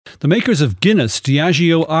The makers of Guinness,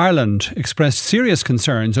 Diageo Ireland, expressed serious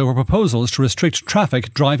concerns over proposals to restrict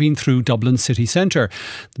traffic driving through Dublin city centre.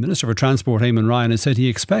 The Minister for Transport, Eamon Ryan, has said he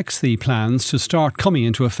expects the plans to start coming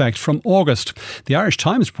into effect from August. The Irish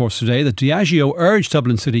Times reports today that Diageo urged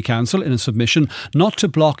Dublin City Council in a submission not to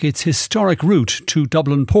block its historic route to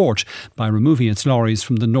Dublin Port by removing its lorries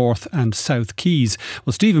from the North and South Quays.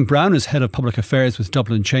 Well, Stephen Browne is Head of Public Affairs with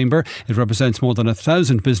Dublin Chamber. It represents more than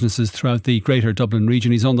 1,000 businesses throughout the greater Dublin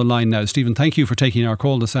region. He's on the line now. Stephen, thank you for taking our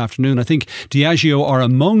call this afternoon. I think Diageo are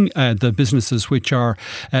among the businesses which are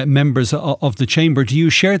members of the Chamber. Do you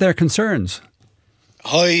share their concerns?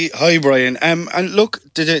 Hi, Brian. And look,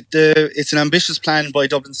 it's an ambitious plan by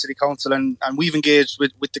Dublin City Council, and we've engaged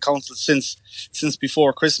with the council since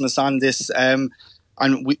before Christmas on this, and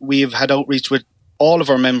we've had outreach with all of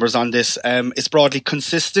our members on this. It's broadly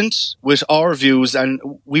consistent with our views, and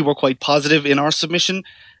we were quite positive in our submission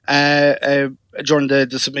during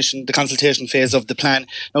the submission, the consultation phase of the plan.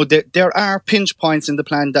 Now, there are pinch points in the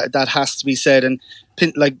plan that has to be said, and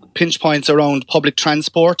pinch points around public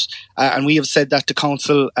transport, and we have said that to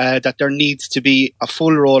council that there needs to be a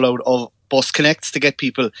full rollout of bus connects to get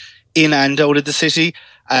people in and out of the city,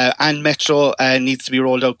 and metro needs to be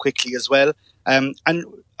rolled out quickly as well. And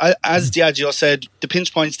as Diageo said, the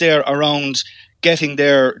pinch points there around getting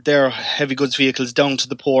their heavy goods vehicles down to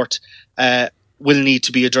the port will need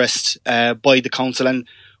to be addressed by the council. And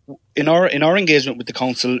in our engagement with the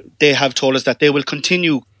council, they have told us that they will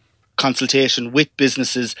continue consultation with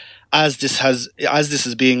businesses as this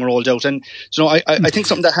is being rolled out. And I think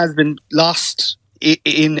something that has been lost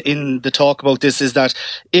in the talk about this is that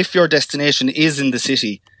if your destination is in the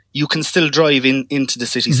city, you can still drive into the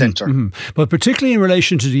city centre. Mm-hmm. But particularly in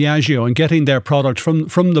relation to Diageo and getting their product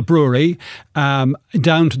from the brewery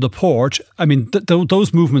down to the port, I mean,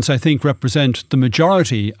 those movements, I think, represent the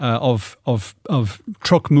majority of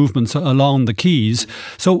truck movements along the quays.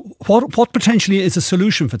 So what potentially is a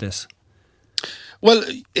solution for this? Well,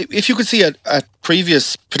 if you could see at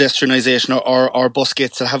previous pedestrianisation or bus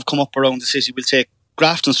gates that have come up around the city, we'll take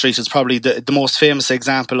Grafton Street is probably the most famous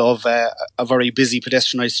example of a very busy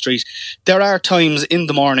pedestrianised street. There are times in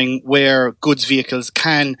the morning where goods vehicles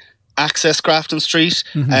can access Grafton Street.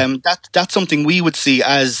 Mm-hmm. That's something we would see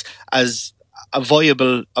as a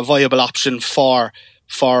viable option for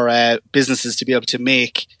businesses to be able to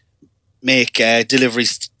make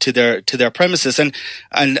deliveries to their premises, and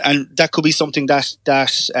that could be something that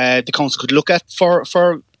the council could look at for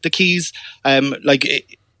the quays.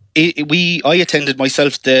 I attended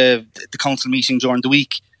myself the council meeting during the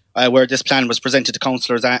week where this plan was presented to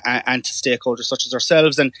councillors and to stakeholders such as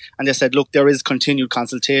ourselves, and they said, look, there is continued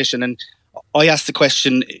consultation. And I asked the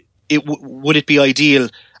question, would it be ideal?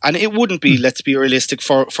 And it wouldn't be, let's be realistic,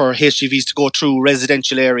 for HGVs to go through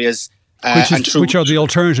residential areas. Which are the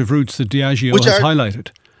alternative routes that Diageo has highlighted.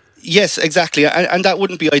 Yes, exactly. And that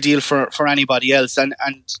wouldn't be ideal for anybody else. And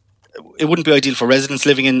it wouldn't be ideal for residents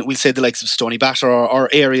living in, we'll say, the likes of Stony Batter or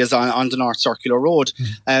areas on the North Circular Road.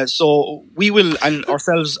 So we will, and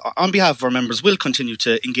ourselves, on behalf of our members, will continue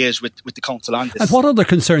to engage with the council on this. And what other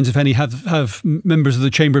concerns, if any, have members of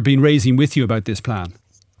the Chamber been raising with you about this plan?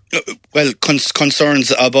 Well,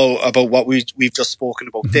 concerns about what we've just spoken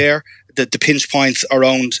about there, the pinch points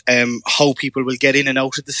around how people will get in and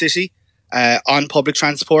out of the city on public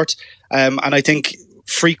transport. And I think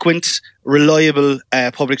frequent, reliable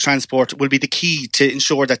public transport will be the key to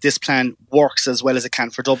ensure that this plan works as well as it can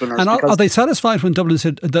for Dubliners. And are they satisfied when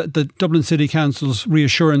the Dublin City Council's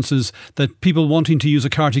reassurances that people wanting to use a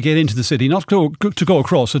car to get into the city, not to go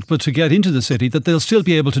across it, but to get into the city, that they'll still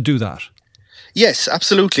be able to do that? Yes,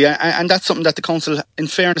 absolutely. And that's something that the council, in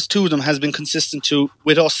fairness to them, has been consistent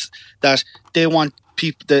with us, that they want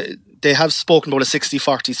people, they have spoken about a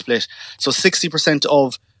 60-40 split. So 60%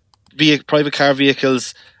 of private car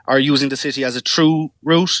vehicles are using the city as a true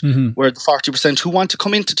route, where the 40% who want to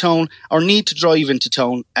come into town or need to drive into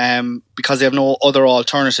town because they have no other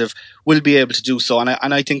alternative will be able to do so.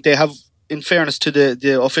 And I think they have, in fairness to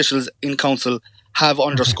the officials in council, have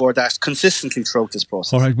underscored that consistently throughout this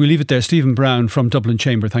process. All right, we'll leave it there. Stephen Browne from Dublin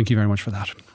Chamber, thank you very much for that.